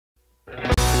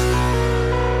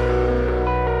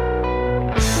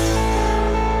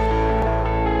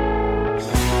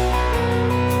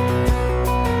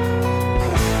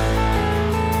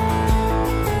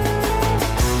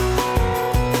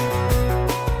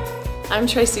I'm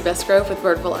Tracy Besgrove with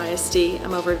Birdville ISD.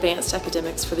 I'm over Advanced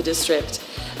Academics for the district.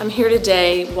 I'm here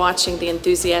today watching the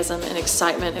enthusiasm and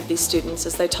excitement of these students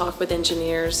as they talk with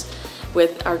engineers,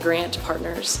 with our grant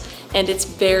partners. And it's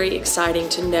very exciting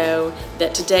to know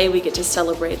that today we get to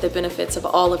celebrate the benefits of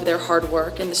all of their hard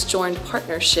work in this joint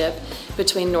partnership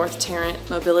between North Tarrant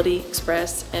Mobility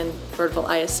Express and Birdville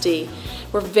ISD.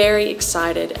 We're very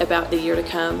excited about the year to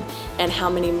come and how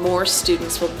many more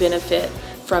students will benefit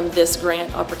from this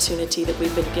grant opportunity that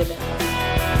we've been given.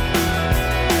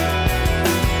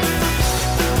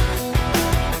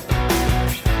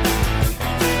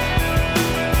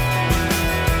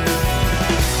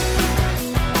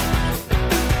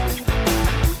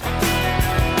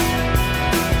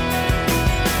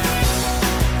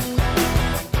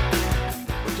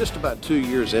 Just about 2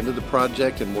 years into the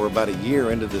project, and we're about a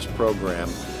year into this program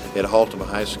at Haltom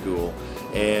High School,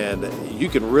 and you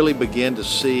can really begin to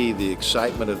see the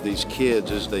excitement of these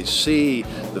kids as they see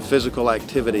the physical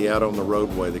activity out on the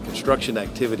roadway, the construction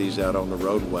activities out on the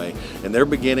roadway, and they're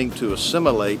beginning to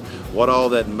assimilate what all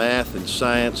that math and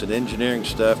science and engineering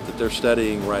stuff that they're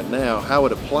studying right now, how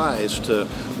it applies to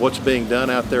what's being done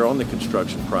out there on the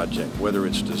construction project, whether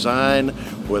it's design,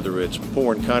 whether it's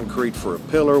pouring concrete for a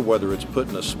pillar, whether it's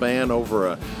putting a span over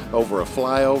a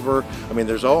flyover. I mean,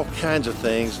 there's all kinds of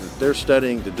things that they're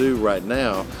studying to do right now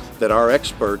that our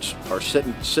experts are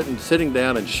sitting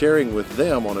down and sharing with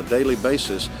them on a daily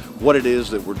basis what it is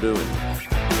that we're doing.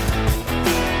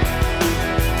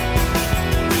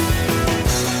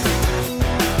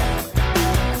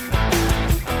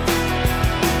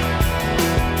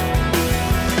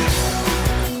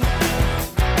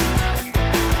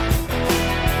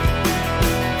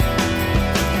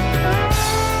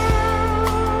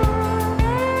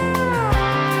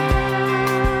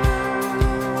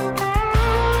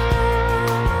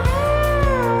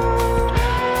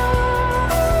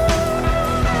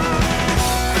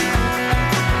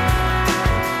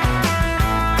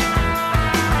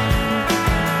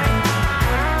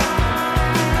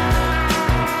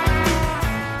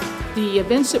 The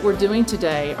events that we're doing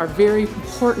today are very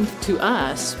important to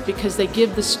us because they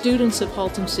give the students of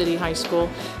Haltom City High School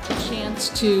a chance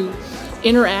to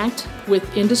interact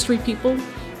with industry people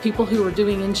who are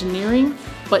doing engineering,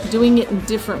 but doing it in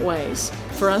different ways.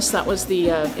 For us, that was the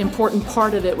important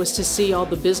part of it, was to see all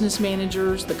the business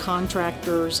managers, the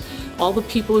contractors, all the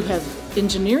people who have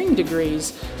engineering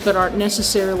degrees but aren't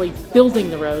necessarily building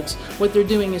the roads. What they're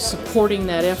doing is supporting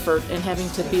that effort and having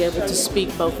to be able to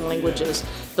speak both languages,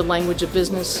 the language of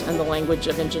business and the language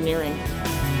of engineering.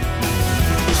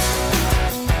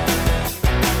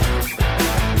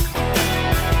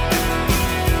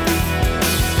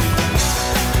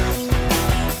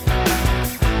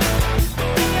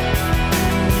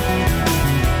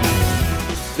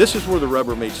 This is where the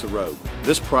rubber meets the road.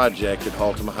 This project at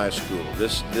Haltom High School,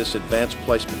 this advanced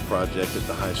placement project at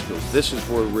the high school, this is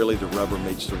where really the rubber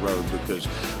meets the road, because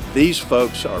these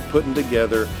folks are putting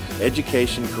together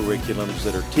education curriculums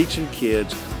that are teaching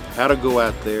kids how to go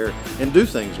out there and do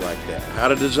things like that, how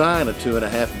to design a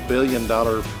 $2.5 billion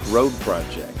road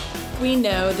project. We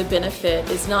know the benefit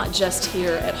is not just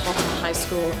here at Haltom High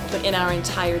School, but in our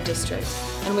entire district,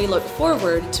 and we look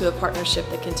forward to a partnership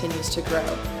that continues to grow.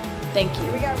 Thank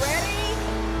you. We got ready?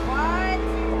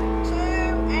 1, 2,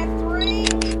 and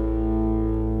 3.